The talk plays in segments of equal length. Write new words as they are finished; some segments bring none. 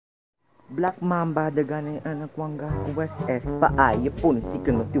Black Mamba dagan anak wangga West S paay pun si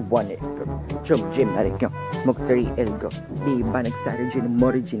kang tiwan eh chum jim na rin mag-3 elgo di ba nagsari dyan ang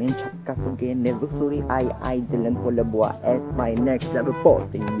origin and chat ka so again never sorry I dilan ko labwa as my next level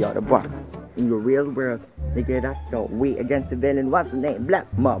post in your bar in your real world nigga that's so we against the villain what's the name Black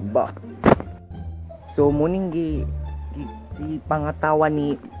Mamba so muning si pangatawa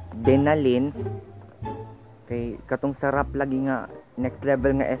ni Denalyn kay katong sarap lagi nga next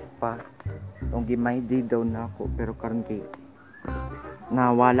level nga espa tong gimay di daw na ako pero karon kay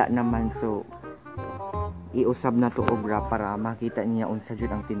nawala naman so iusab na to og rap para makita niya unsa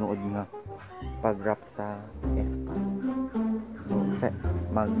jud ang tinuod nga pag rap sa espa so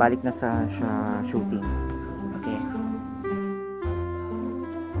magbalik na sa shooting okay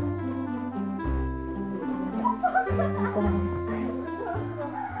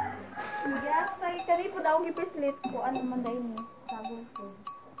kani po daw gipislit ko ano man dai ni sabon ko.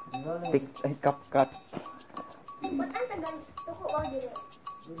 Tik ay kapkat. Ba't ang tagal to ko order?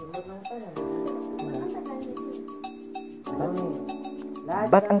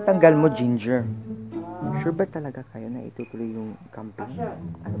 Ba't ang tagal mo Ginger? Sure ba talaga kayo na itutuloy yung camping?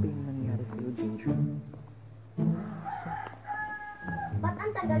 Ano ba yung nangyari sa'yo Ginger? Ba't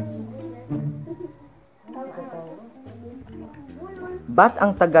ang tagal ni Ginger? Ba't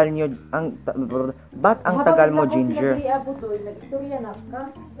ang tagal nyo ba't ang tagal mo Ginger?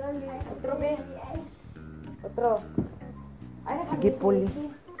 Sige puli.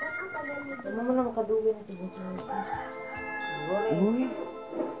 Uy.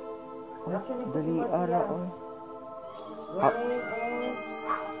 Dali ara oh.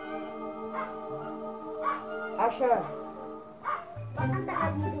 Asha. Ba't ang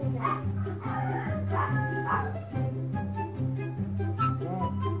tagal ni Ginger?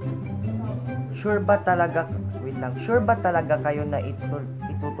 Sure ba talaga, wait lang, sure ba talaga kayo na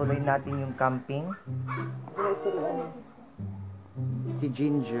itutuloy natin yung camping? Si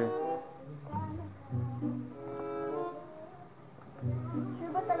Ginger.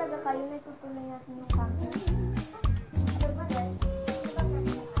 Sure ba talaga kayo na itutuloy natin yung camping? Sure ba dahil?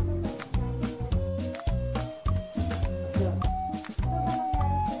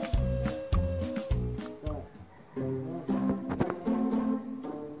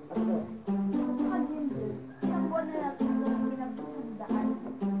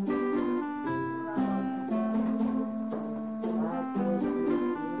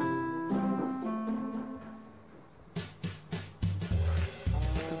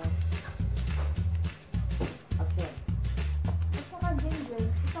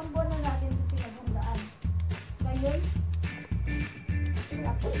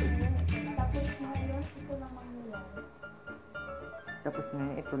 Tapos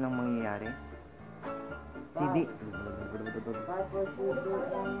ngayon, ito lang mangyayari. CD.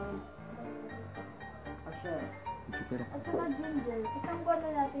 At saka Ginger, isang buwan na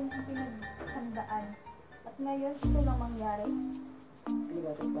natin yung pinaghandaan. At ngayon, ito lang mangyari. Sige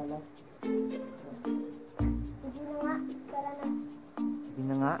na nga, tara na. Sige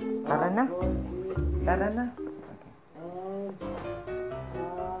na nga, tara na. Tara na.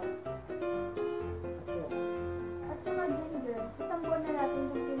 At saka Ginger, isang buwan na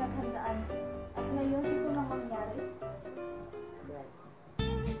natin yung pinaghandaan. At ngayon, ito lang mangyari.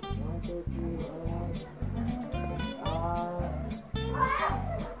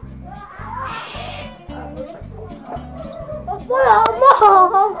 Wala mo!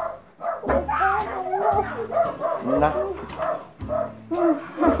 Na.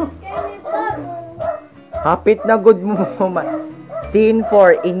 Hapit na good mo man. Scene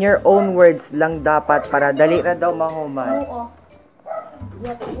 4, in your own words lang dapat para dali ra daw mahuman. Oo.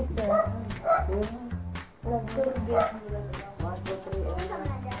 What is there?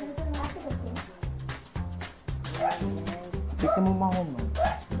 Hapit mo mahuman.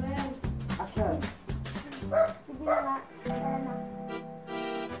 Action. Sige na nga, tara na.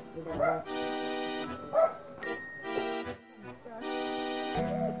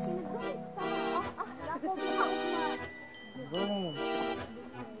 Rolling.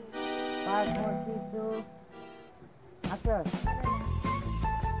 5, 4, 3, 2. Action.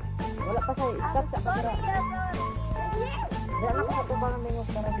 Wala pa sa'yo. Stop sa kamera. Wala na ko sa tubang ng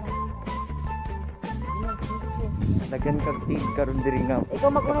mingos para na. Dagan kag feed karon diri nga. Ikaw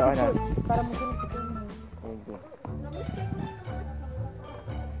mag-una sa para mo sunod sa kanya. Okay.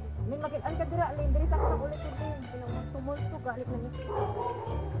 Min makitaan ka dira, alin diri ta ka ulit din. Tumol to galit na ni.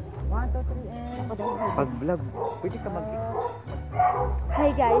 1, 2, 3 and Pag vlog, pwede ka mag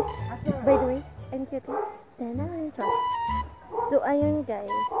Hi guys, by the way, I'm Cuties, and I'm Trust. So ayun guys,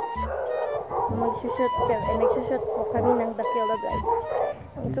 nagsushoot po kami ng The Killer Vlog.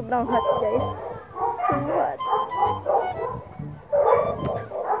 Sobrang hot, guys. So hot.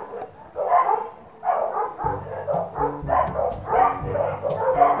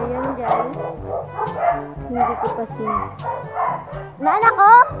 Ayan, guys. Hindi ko kasi. Nana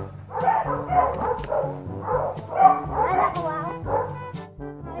ko! Nana ko, wow!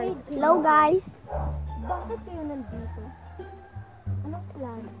 Hello, guys! Bakit kayo nandito? Anong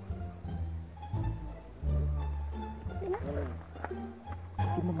plan?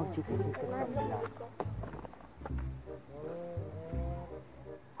 Hindi mo mag-chute dito.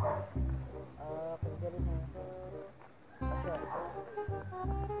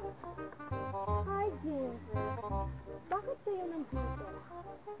 Hi, Jim. Bakit kayo nandito?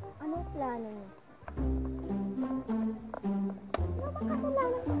 Anong plano niyo? Ano bang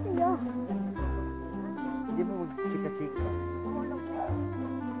kasalanan ko sa'yo? Hindi mo mag-chika-chika.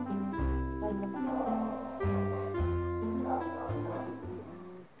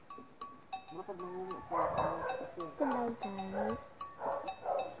 Hello, guys.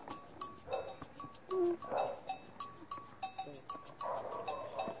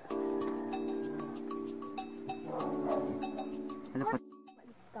 Ano pa?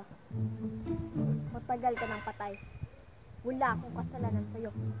 Matagal ka ng patay. Wala akong kasalanan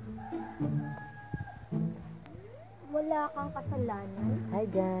sa'yo. Wala kang kasalanan. Hi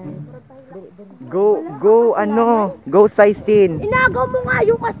guys. Go Saisin. Inagaw mo nga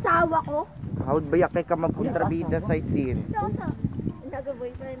yung asawa ko. How'd ba yakay ka magkontrabida Saisin? Inagaw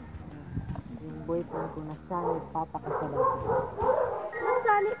boyfriend. Yung boyfriend ko na sana papakasalan ko.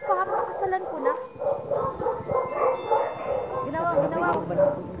 Nasani papakasalan ko na. Ginawa.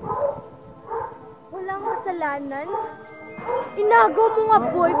 Walang kasalanan. Inagaw mo nga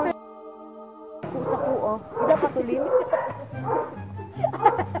boyfriend. Pusa ko oh. Hindi patulin.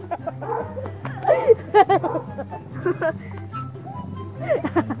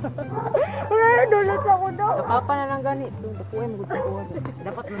 Wala na dulot ako daw. Kapapa na lang ganit. Tukuin mo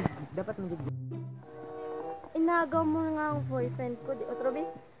dapat mo Inagaw mo nga ang boyfriend ko. Otrobi?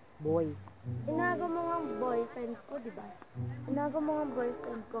 boy. Inagaw mo nga ang boyfriend ko, di ba? Inagaw mo nga ang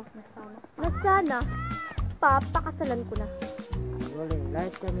boyfriend ko. Nasana, papakasalan ko na. Rolling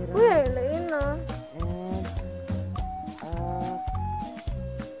light camera. Uy, lain na. And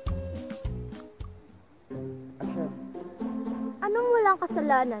action. Anong walang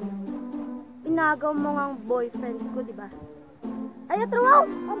kasalanan? Inagaw mo nga ang boyfriend ko, di ba? Ay, atrawaw!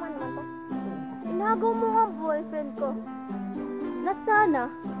 Tama naman to. Inagaw mo nga ang boyfriend ko. Nasana,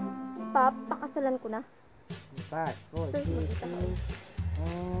 papakasalan ko na. Fast, roll, and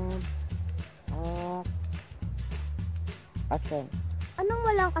action. Anong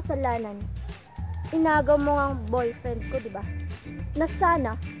walang kasalanan? Inagaw mo nga ang boyfriend ko, di ba?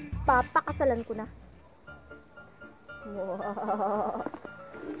 Nasana, papakasalan ko na. Wow.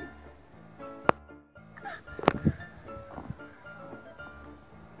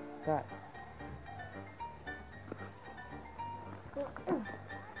 Cut.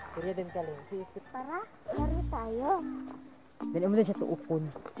 Kaya din ka lang. Tara, laro tayo. Then mo din siya tuupon.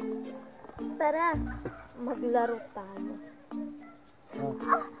 Tara, maglaro tayo. Oh.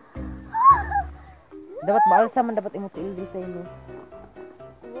 Dapat maalsa man dapat imo tuildi sa imo.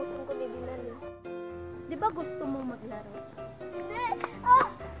 Gusto ko din dinali. Di ba gusto mo maglaro? Hindi!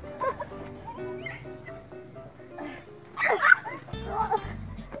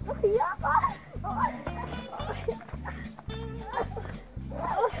 Nahiya ka!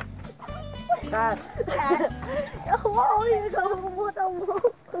 Cut. Wow, yung kamumuta mo.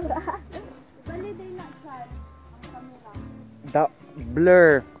 Bali din na siya ang camera.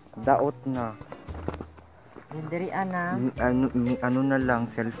 Blur. Daot na. Yung diri ana. Ano na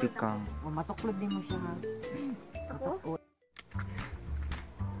lang, selfie cam. Matuklod din mo siya ha. Ako?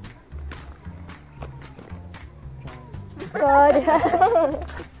 God.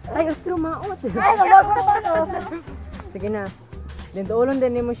 Ay, ostro maot. Ay, kabag mo to. Sige na. Then doolon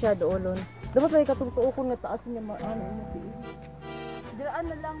din mo siya, doolon. Dapat may katugtuokon nga taas niya maano mo si. Diraan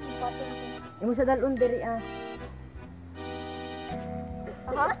na lang yung pato na. Imo siya dalon diri ah.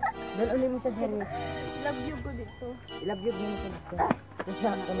 Ha? Dalon mo siya diri. Love you ko dito. Ilabyog mo siya dito. Kasi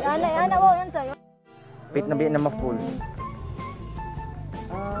Yana, wow, yan sa'yo. Wait na biyan na ma-full.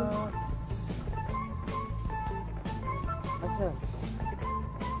 Action.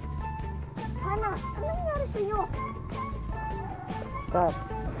 Hana, ano nangyari sa'yo? Cut.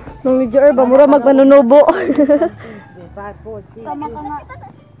 Nung medyo ba, mura magmanunubo. Tama ka nga.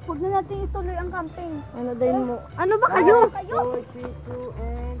 Huwag na natin ituloy ang camping. Ano din mo? Ano ba kayo? 4, 3, 2,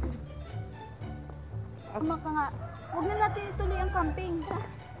 and Tama ka nga. Huwag na natin ituloy ang camping.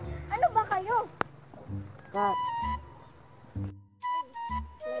 Ano ba kayo? cut.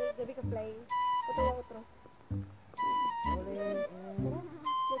 Diri ka play. Katuwa ko tro. Rolling and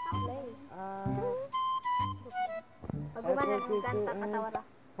Let's play. Pag Five, umanan four, ng kanta, three, two, katawara.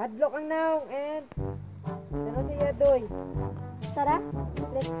 hadlock ang naong and ano siya doy? Tara,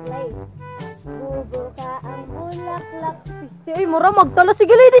 let's play. Bubo ka ang bulaklak. Uy, mura magtalo.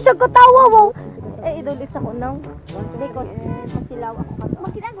 Sige, hindi siya katawa, wow. Idulit sa kunang. Because masilaw ako ka.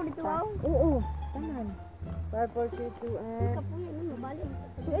 Makita ko dito, wow. Oo. Tanan. 5, 4, 3, 2 and Kapuya, ano, mabali.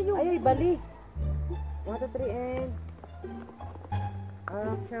 Ay, bali. 1, 2, 3 and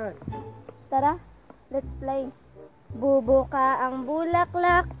action. Tara, let's play. Bubuka ang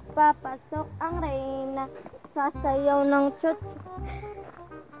bulaklak, papasok ang reyna, sasayaw ng chut.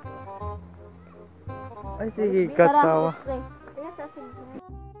 Ay, sige, Tara, katawa. let's play. Kaya sasabihin.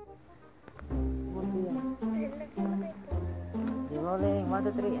 Rolling. 1,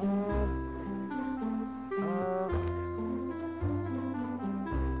 2, 3 and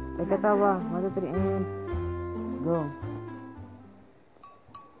ay katawa. 1, 2, 3 and go.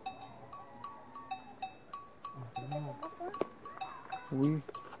 Uy,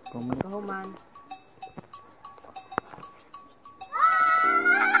 Kahuman.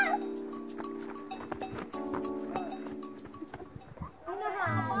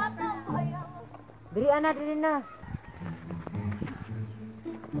 Diri na.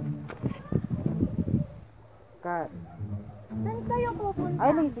 Cut. Saan kayo pupunta?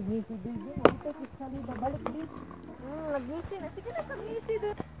 Ay, lang sige. Ito, kisali ba? Balik din. Nag-ngisi na. Sige na, pag-ngisi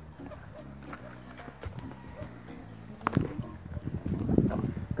doon.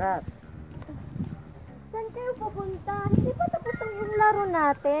 Cut. Saan kayo pupunta? Hindi pa tapos yung laro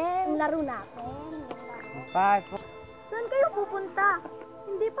natin. Laro natin. 5, 4, Saan kayo pupunta?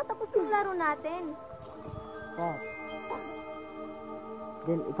 Hindi pa tapos yung laro natin.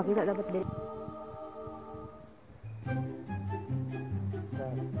 Then, ipakita dapat din.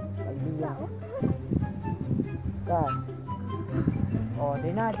 Cut. Oh,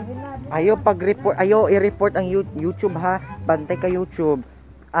 di na. Ayo pag-report, ayo i-report ang YouTube ha. Bantay ka YouTube.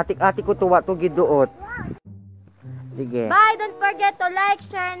 Atik-atik ko tuwa to giduot. Sige. Bye! Don't forget to like,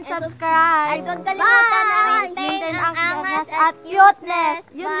 share, and subscribe. Ay, don't kalimutan na Bye! maintain ang angas at cuteness.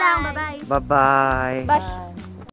 Yun lang. Bye-bye. Bye-bye. Bash.